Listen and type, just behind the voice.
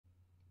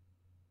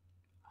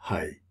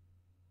Hi,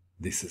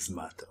 this is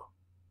Mato.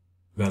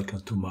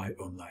 Welcome to my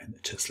online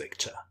chess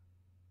lecture.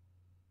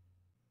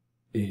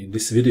 In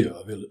this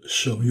video I will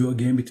show you a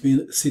game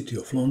between City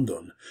of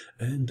London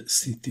and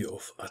City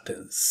of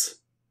Athens.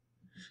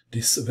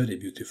 This very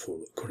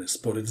beautiful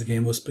correspondence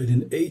game was played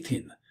in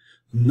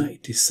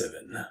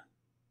 1897.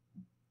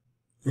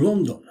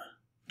 London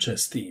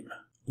chess team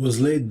was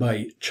led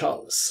by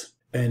Charles,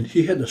 and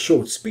he had a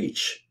short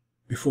speech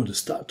before the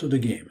start of the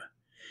game.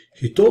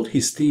 He told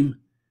his team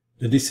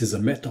that this is a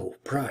matter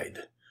of pride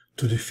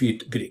to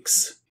defeat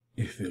Greeks.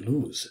 If we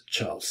lose,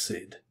 Charles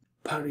said,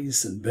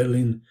 Paris and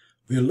Berlin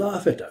will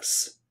laugh at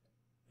us,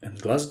 and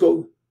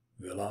Glasgow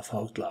will laugh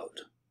out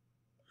loud.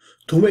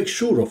 To make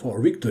sure of our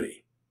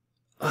victory,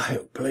 I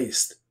have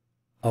placed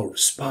our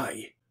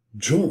spy,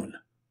 John,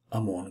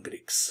 among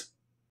Greeks.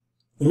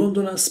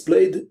 Londoners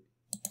played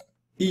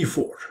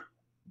e4.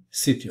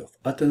 City of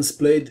Athens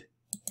played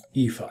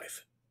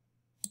e5.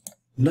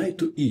 Knight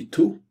to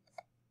e2.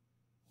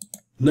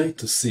 Knight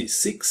to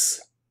c6,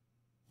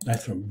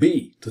 knight from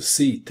b to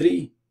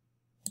c3,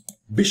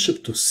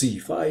 bishop to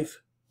c5,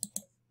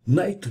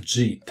 knight to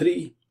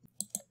g3,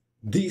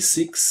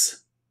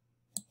 d6,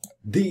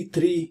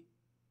 d3,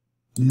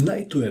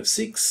 knight to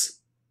f6,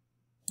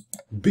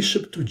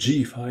 bishop to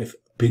g5,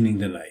 pinning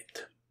the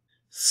knight.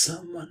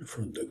 Someone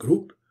from the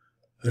group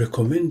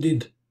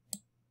recommended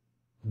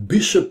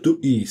bishop to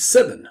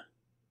e7.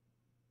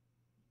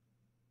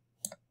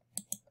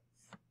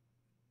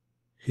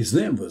 His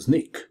name was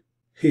Nick.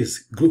 His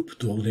group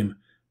told him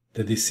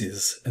that this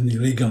is an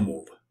illegal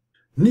move.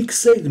 Nick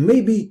said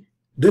maybe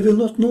they will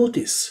not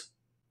notice.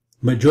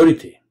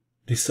 Majority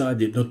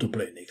decided not to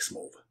play Nick's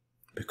move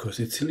because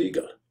it's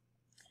illegal.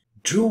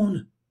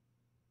 John,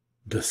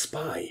 the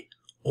spy,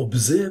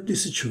 observed the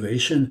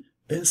situation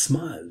and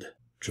smiled.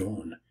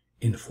 John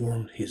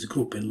informed his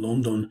group in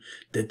London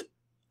that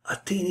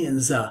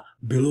Athenians are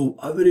below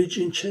average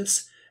in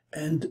chess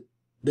and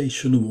they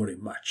shouldn't worry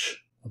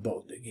much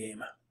about the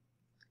game.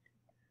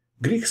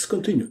 Greeks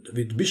continued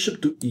with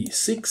bishop to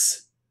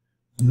e6,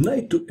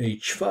 knight to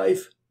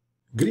h5,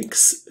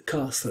 Greeks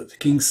castled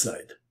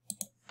kingside,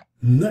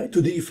 knight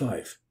to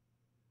d5.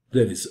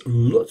 There is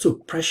lots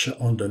of pressure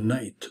on the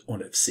knight on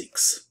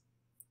f6.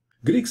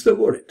 Greeks were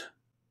worried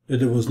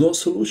that there was no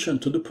solution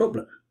to the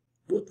problem.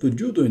 What would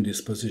you do in this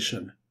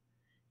position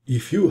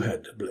if you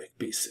had black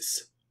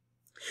pieces?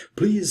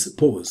 Please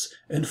pause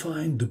and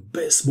find the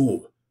best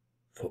move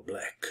for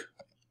black.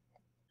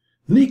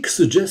 Nick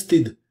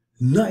suggested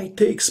knight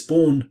takes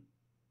pawn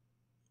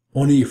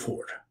on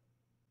e4.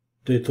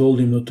 They told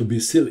him not to be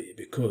silly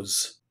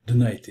because the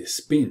knight is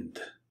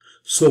pinned.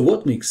 So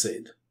what Nick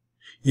said?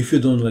 If you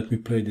don't let me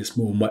play this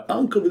move, my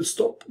uncle will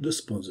stop the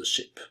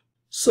sponsorship.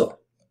 So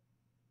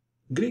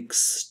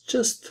Greeks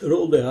just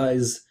rolled their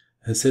eyes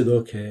and said,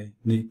 okay,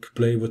 Nick,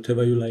 play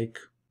whatever you like.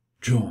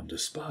 John, the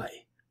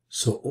spy,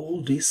 saw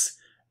all this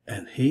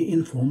and he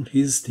informed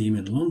his team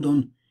in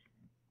London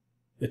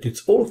that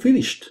it's all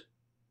finished.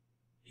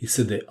 He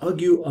said they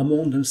argue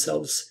among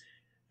themselves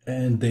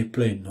and they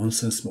play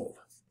nonsense move.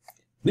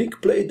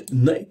 Nick played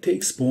knight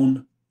takes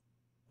pawn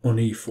on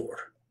e4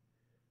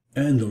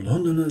 and the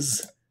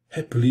Londoners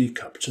happily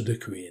captured the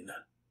queen.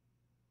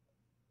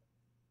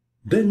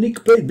 Then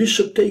Nick played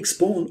bishop takes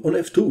pawn on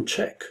f2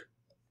 check.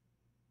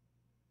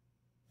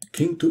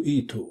 King to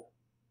e2.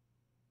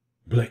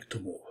 Black to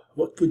move.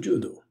 What would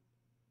you do?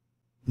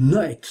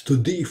 Knight to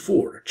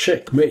d4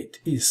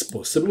 checkmate is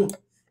possible.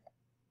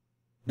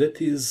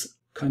 That is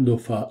kind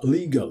of a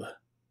legal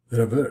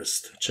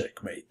reversed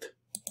checkmate.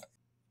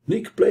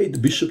 Nick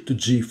played bishop to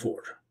g4.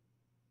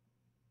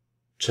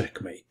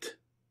 Checkmate.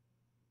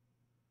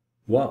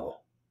 Wow.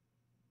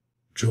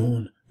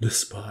 John the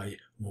spy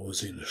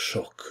was in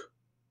shock.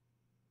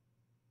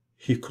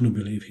 He couldn't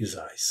believe his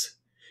eyes.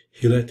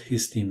 He let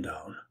his team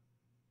down.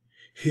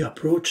 He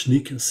approached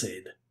Nick and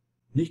said,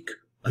 Nick,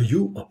 are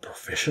you a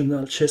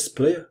professional chess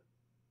player?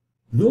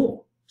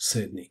 No,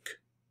 said Nick.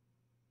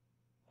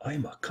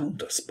 I'm a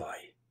counter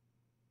spy.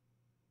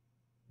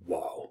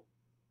 Wow,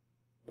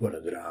 what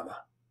a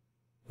drama.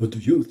 What do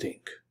you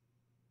think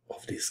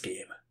of this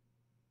game?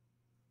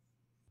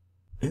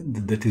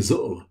 And that is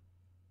all.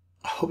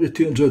 I hope that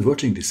you enjoyed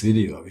watching this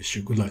video. I wish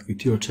you good luck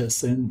with your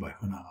chess and bye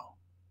for now.